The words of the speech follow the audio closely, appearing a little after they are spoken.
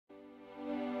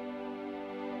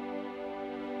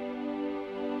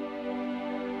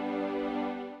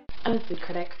I'm a food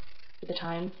critic at the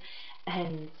time,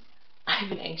 and I've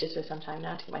been anxious for some time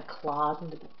now to get my claws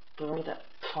into the throat of that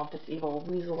pompous evil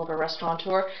weasel of a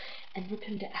restaurateur and rip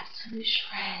him to absolute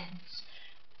shreds.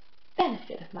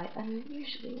 Benefit of my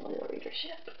unusually loyal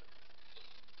readership.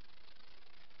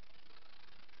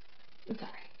 I'm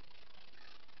sorry.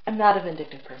 I'm not a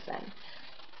vindictive person.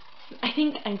 I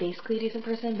think I'm basically a decent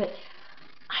person, but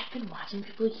I've been watching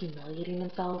people humiliating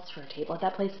themselves for a table at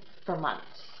that place for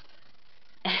months.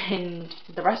 And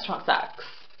the restaurant sucks.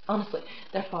 Honestly,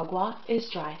 their foie gras is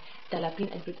dry. Their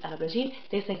lapine and fruits à l'aubergine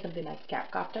tastes like something my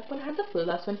cat coughed up when I had the flu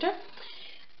last winter.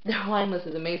 Their wine list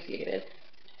is emaciated.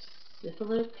 Their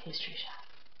syphilitic pastry chef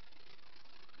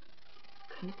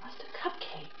couldn't bust a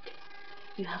cupcake.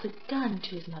 You held a gun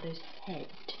to his mother's head.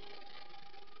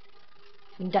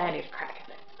 I'm dying to crack at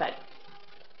it, but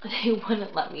they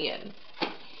wouldn't let me in.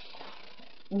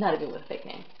 Not even with a fake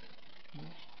name.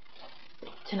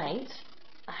 Tonight,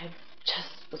 I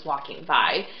just was walking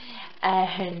by,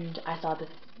 and I saw this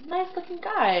nice-looking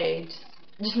guy,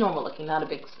 just normal-looking, not a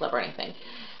big celeb or anything.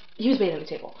 He was waiting at the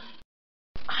table.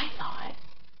 I thought,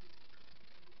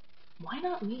 why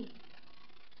not me?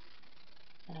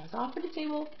 And I was offered a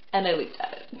table, and I leaped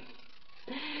at it.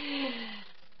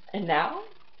 And now,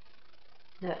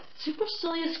 that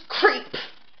supercilious creep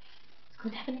is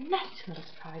going to have a nasty little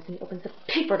surprise when he opens the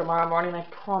paper tomorrow morning, I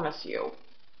promise you.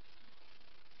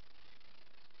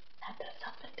 That does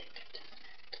sound vindictive, doesn't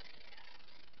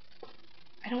it?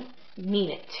 I don't mean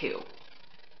it to.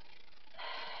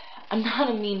 I'm not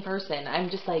a mean person. I'm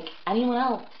just like anyone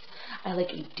else. I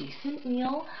like a decent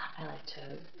meal. I like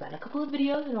to run a couple of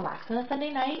videos and relax on a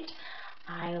Sunday night.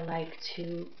 I like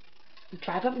to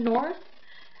drive up north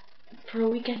for a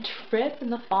weekend trip in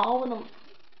the fall when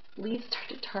the leaves start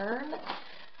to turn.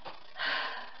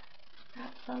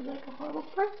 That sounds like a horrible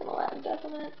personal end,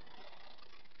 doesn't it?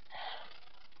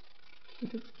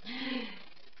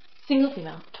 Single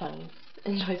female, 20s,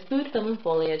 enjoys food, film, and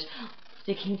foliage,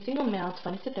 seeking single male,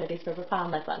 20s to 30s for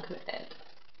profound lifelong commitment.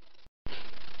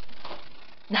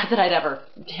 Not that I'd ever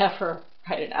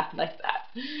write an ad like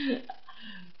that.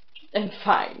 I'm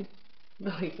fine,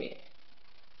 believe me.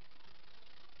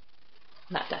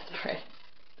 I'm not desperate.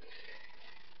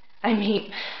 I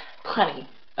meet plenty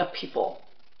of people.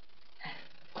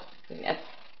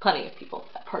 Plenty of people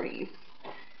at parties.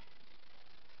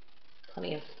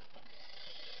 Plenty of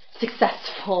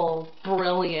successful,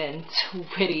 brilliant,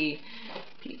 witty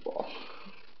people.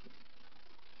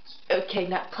 Okay,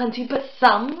 not plenty, but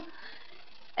some.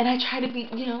 And I try to be,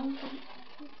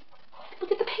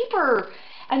 look at the paper.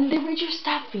 And they read your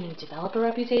stuff and you develop a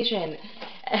reputation.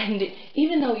 And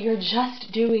even though you're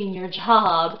just doing your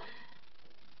job,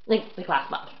 like last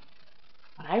month,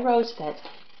 when I wrote that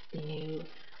the new,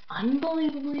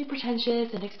 unbelievably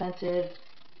pretentious and expensive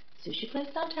sushi place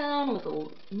downtown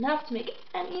was enough to make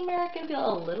any American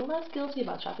feel a little less guilty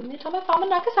about shopping the atomic bomb in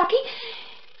Nagasaki,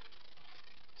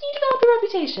 you develop a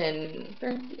reputation for,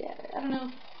 I don't know,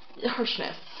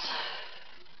 harshness.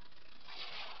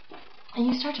 And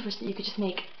you start to wish that you could just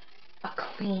make a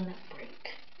clean break.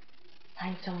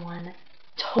 Find someone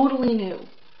totally new.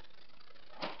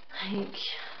 Like,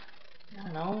 I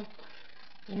don't know,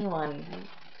 anyone.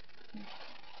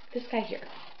 This guy here.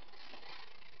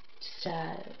 Just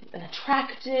an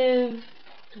attractive,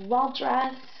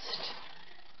 well-dressed,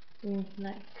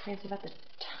 not crazy about the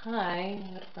tie.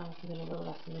 I would have gone with something a little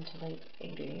less mid to late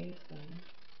 80s.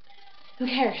 Who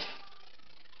cares?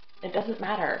 It doesn't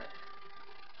matter.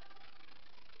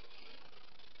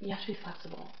 You have to be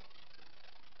flexible.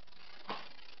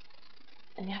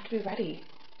 And you have to be ready.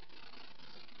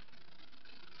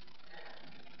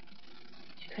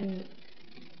 You couldn't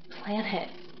plan it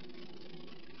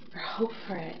or hope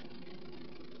for it.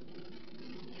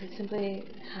 You would simply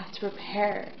have to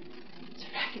prepare to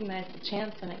recognize the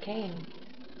chance when it came.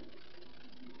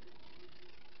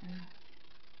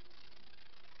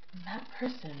 And that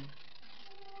person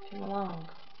came along.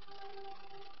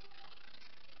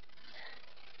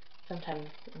 Sometimes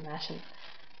imagine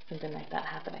something like that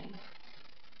happening.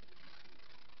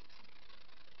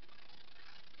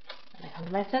 And I come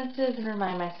to my senses and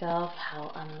remind myself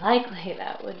how unlikely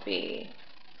that would be.